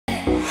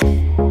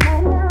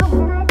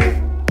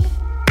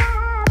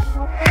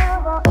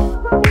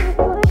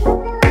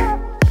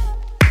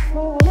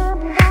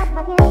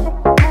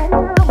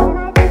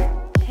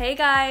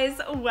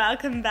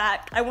welcome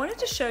back. I wanted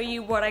to show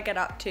you what I get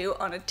up to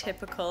on a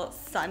typical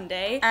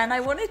Sunday, and I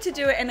wanted to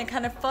do it in a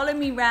kind of follow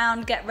me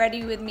round, get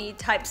ready with me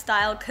type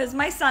style, because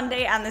my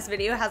Sunday and this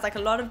video has like a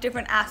lot of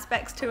different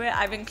aspects to it.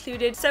 I've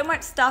included so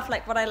much stuff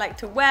like what I like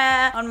to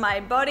wear on my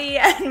body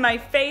and my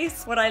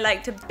face, what I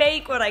like to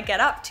bake, what I get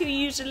up to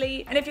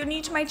usually. And if you're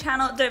new to my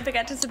channel, don't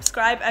forget to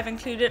subscribe. I've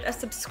included a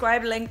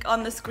subscribe link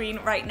on the screen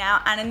right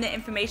now and in the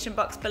information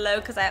box below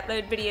because I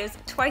upload videos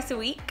twice a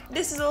week.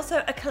 This is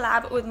also a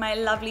collab with my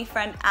lovely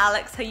friend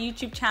Alex. Her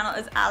YouTube channel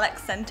is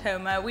Alex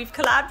Santoma. We've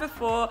collabed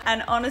before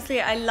and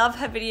honestly I love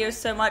her videos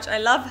so much. I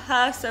love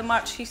her so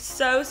much. She's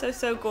so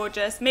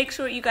gorgeous. Make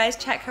sure you guys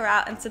check her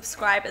out and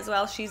subscribe as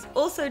well. She's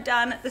also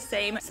done the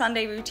same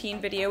Sunday routine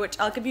video, which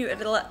I'll give you a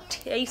little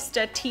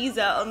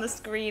teaser on the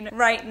screen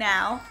right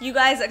now. You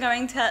guys are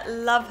going to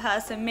love her,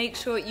 so make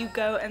sure you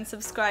go and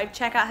subscribe.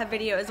 Check out her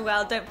video as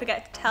well. Don't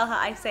forget to tell her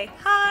I say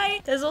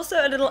hi. There's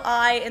also a little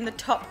eye in the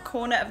top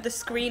corner of the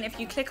screen. If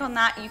you click on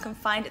that, you can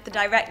find the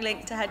direct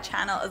link to her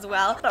channel as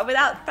well. But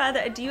without further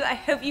ado, I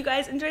hope you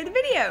guys enjoy the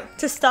video.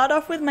 To start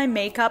off with my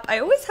makeup, I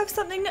always have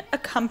something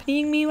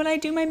accompanying me when I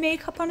do my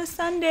makeup on a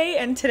Sunday,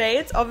 and today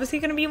it's obviously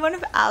going to be one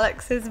of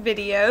Alex's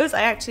videos.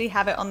 I actually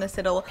have it on this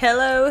little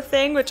pillow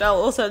thing, which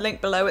I'll also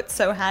link below. It's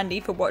so handy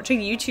for watching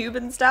YouTube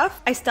and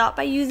stuff. I start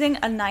by using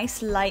a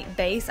nice light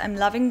base. I'm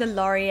loving the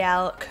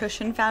L'Oreal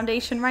Cushion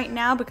Foundation right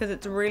now because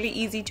it's really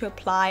easy to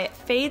apply. It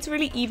fades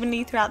really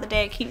evenly throughout the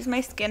day. It keeps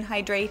my skin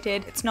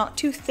hydrated. It's not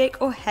too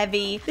thick or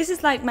heavy. This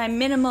is like my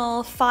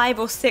minimal 5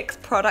 or 6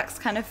 products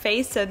kind of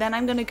face. So then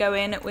I'm going to go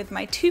in with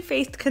my Too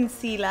Faced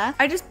concealer.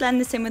 I just blend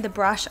this in with a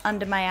brush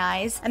under my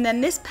eyes. And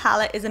then this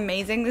palette is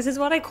amazing. This is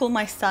what I call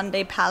my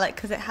Sunday palette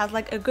because it has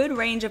like a good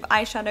range of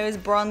eyeshadows,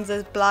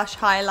 bronzers, blush,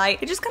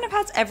 highlight. It just kind of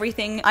has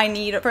everything I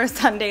need for a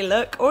Sunday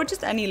look, or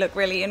just any look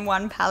really, in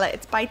one palette.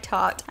 It's by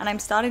Tarte, and I'm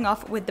starting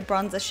off with the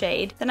bronzer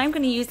shade. Then I'm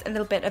going to use a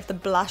little bit of the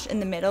blush in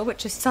the middle,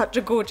 which is such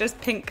a gorgeous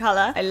pink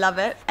color. I love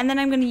it. And then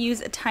I'm going to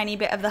use a tiny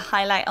bit of the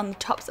highlight on the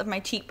tops of my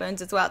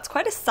cheekbones as well. It's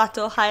quite a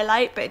subtle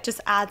highlight, but it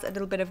just adds a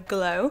little bit of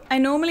glow. I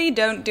normally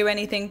don't do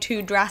anything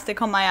too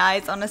drastic on my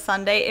eyes on a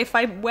Sunday. If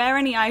I wear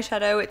any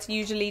eyeshadow, it's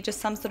usually just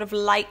some sort of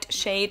light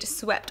shade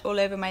swept all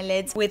over my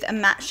lids with a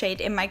matte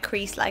shade in my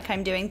crease like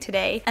I'm doing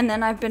today. And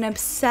then I've been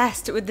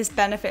obsessed with this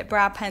Benefit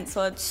brow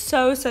pencil. It's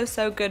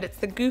so good. It's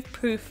the Goof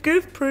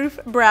Proof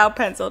brow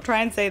pencil.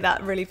 Try and say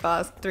that really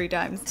fast 3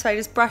 times. So I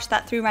just brush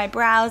that through my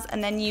brows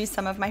and then use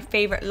some of my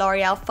favorite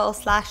L'Oreal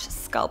False Lash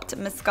Sculpt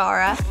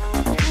mascara.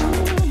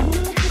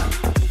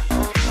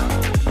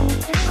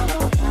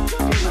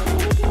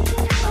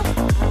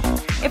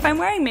 If I'm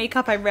wearing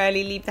makeup, I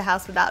rarely leave the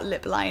house without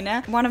lip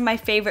liner. One of my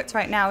favorites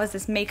right now is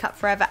this Makeup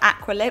Forever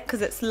Aqua Lip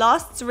because it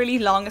lasts really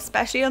long,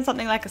 especially on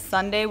something like a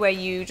Sunday where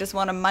you just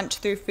want to munch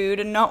through food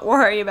and not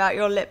worry about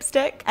your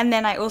lipstick. And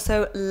then I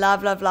also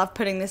love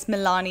putting this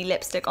Milani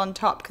lipstick on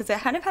top because it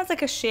kind of has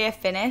like a sheer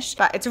finish,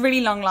 but it's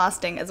really long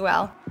lasting as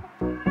well.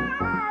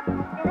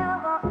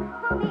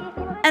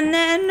 And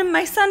then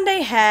my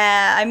Sunday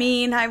hair. I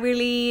mean, I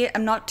really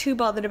am not too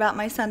bothered about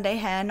my Sunday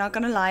hair, not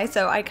gonna lie.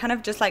 So I kind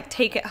of just like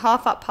take it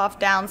half up, half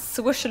down,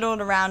 swoosh it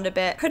all around a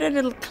bit, put a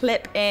little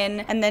clip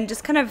in, and then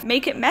just kind of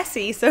make it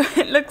messy so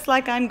it looks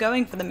like I'm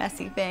going for the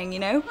messy thing, you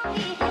know?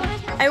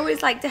 I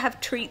always like to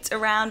have treats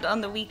around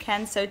on the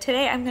weekend, so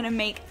today I'm gonna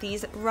make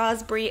these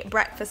raspberry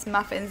breakfast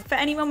muffins. For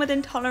anyone with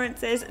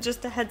intolerances,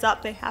 just a heads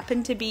up, they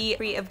happen to be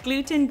free of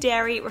gluten,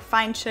 dairy,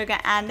 refined sugar,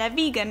 and they're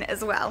vegan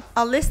as well.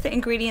 I'll list the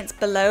ingredients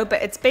below,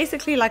 but it's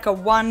basically like a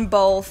 1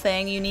 bowl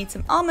thing. You need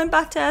some almond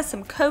butter,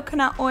 some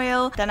coconut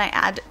oil, then I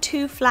add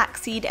 2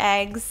 flaxseed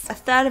eggs,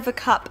 1/3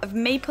 cup of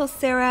maple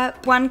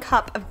syrup, 1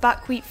 cup of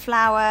buckwheat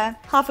flour,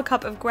 1/2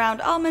 cup of ground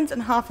almonds,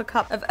 and 1/2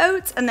 cup of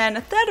oats, and then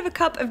 1/3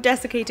 cup of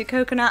desiccated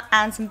coconut,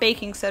 and some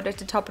baking soda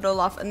to top it all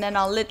off. And then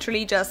I'll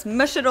literally just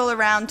mush it all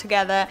around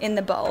together in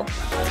the bowl.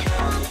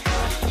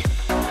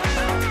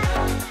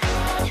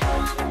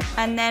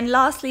 And then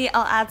lastly,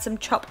 I'll add some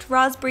chopped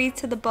raspberries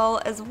to the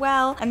bowl as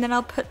well, and then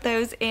I'll put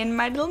those in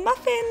my little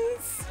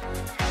muffins.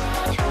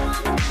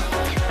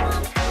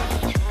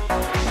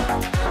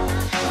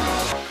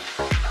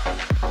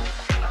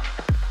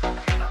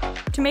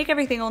 To make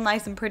everything all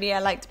nice and pretty, I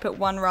like to put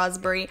 1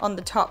 raspberry on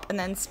the top and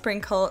then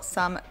sprinkle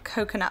some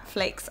coconut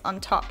flakes on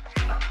top.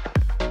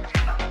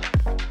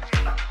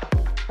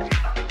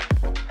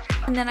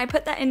 And then I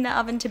put that in the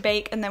oven to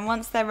bake, and then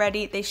once they're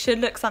ready, they should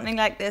look something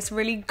like this,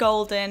 really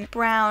golden,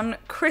 brown,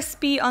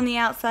 crispy on the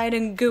outside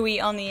and gooey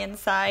on the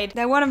inside.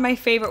 They're one of my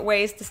favorite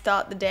ways to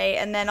start the day,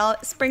 and then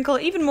I'll sprinkle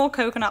even more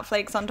coconut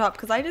flakes on top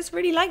because I just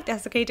really like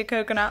desiccated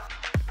coconut.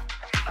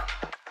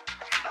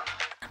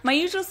 My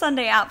usual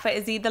Sunday outfit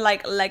is either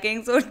like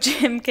leggings or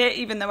gym kit,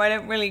 even though I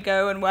don't really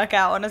go and work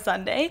out on a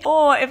Sunday.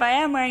 Or if I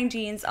am wearing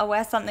jeans, I'll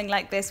wear something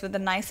like this with a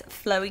nice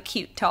flowy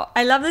cute top.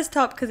 I love this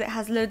top because it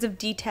has loads of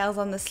details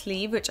on the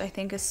sleeve, which I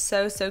think is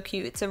so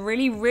cute. It's a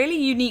really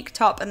unique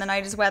top, and then I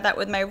just wear that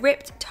with my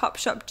ripped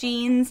Topshop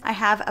jeans. I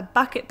have a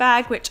bucket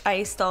bag, which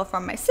I stole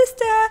from my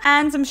sister,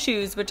 and some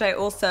shoes, which I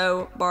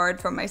also borrowed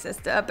from my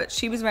sister, but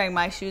she was wearing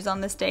my shoes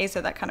on this day, so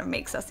that kind of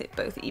makes us it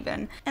both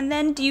even. And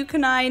then Duke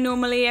and I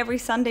normally every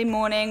Sunday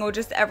morning, or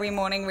just every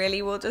morning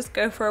really, we'll just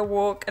go for a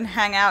walk and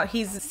hang out.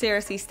 He's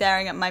seriously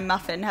staring at my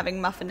muffin, having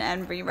muffin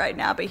envy right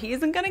now, but he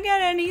isn't gonna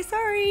get any,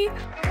 sorry.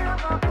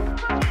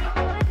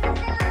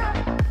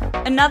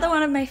 Another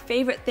one of my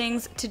favorite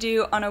things to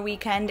do on a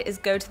weekend is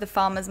go to the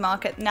farmer's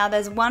market. Now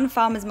there's one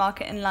farmer's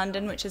market in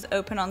London which is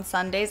open on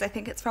Sundays. I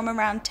think it's from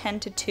around 10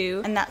 to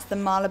 2, and that's the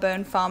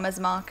Marylebone Farmer's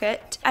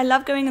Market. I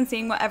love going and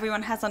seeing what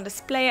everyone has on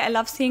display. I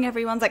love seeing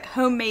everyone's like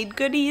homemade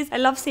goodies. I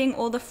love seeing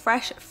all the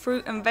fresh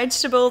fruit and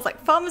vegetables.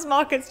 Like farmer's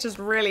markets just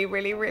really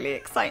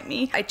excite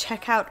me. I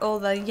check out all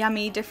the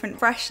yummy different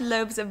fresh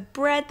loaves of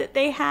bread that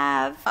they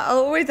have. I'll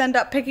always end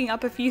up picking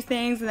up a few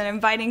things and then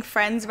inviting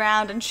friends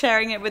round and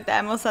sharing it with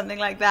them or something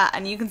like that.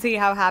 And you can see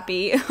how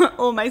happy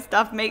all my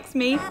stuff makes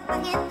me.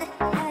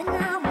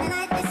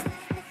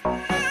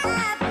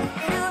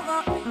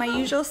 My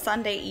usual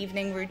Sunday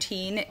evening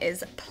routine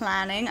is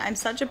planning. I'm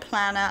such a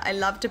planner. I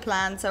love to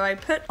plan, so I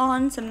put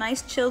on some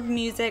nice chilled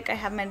music. I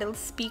have my little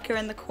speaker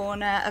in the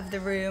corner of the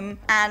room,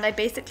 and I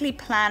basically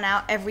plan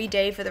out every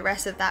day for the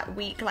rest of that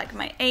week, like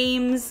my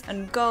aims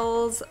and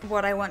goals,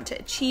 what I want to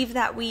achieve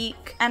that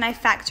week, and I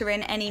factor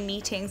in any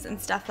meetings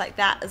and stuff like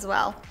that as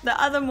well. The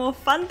other more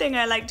fun thing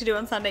I like to do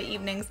on Sunday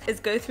evenings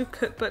is go through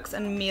cookbooks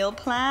and meal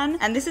plan,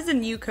 and this is a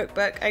new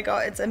cookbook I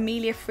got. It's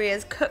Amelia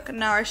Liana's Cook,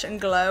 Nourish and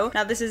Glow.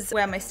 Now this is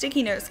where my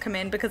sticky notes come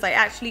in, because I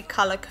actually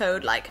color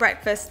code like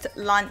breakfast,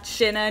 lunch,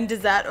 dinner and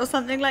dessert or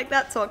something like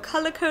that. So I'll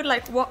color code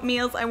like what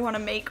meals I want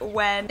to make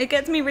when. It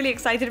gets me really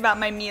excited about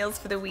my meals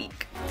for the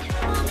week.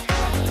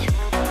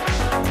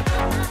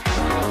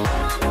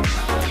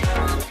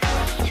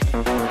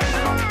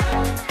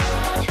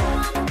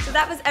 So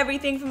that was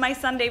everything for my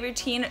Sunday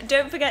routine.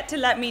 Don't forget to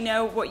let me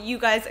know what you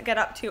guys get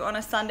up to on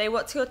a Sunday.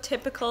 What's your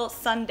typical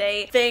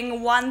Sunday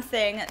thing, one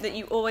thing that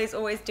you always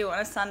do on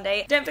a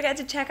Sunday? Don't forget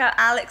to check out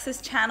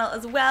Alex's channel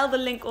as well. The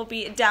link will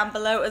be down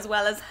below, as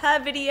well as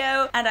her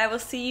video. And I will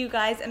see you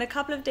guys in a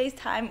couple of days'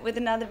 time with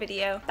another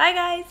video. Bye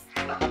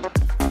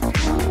guys!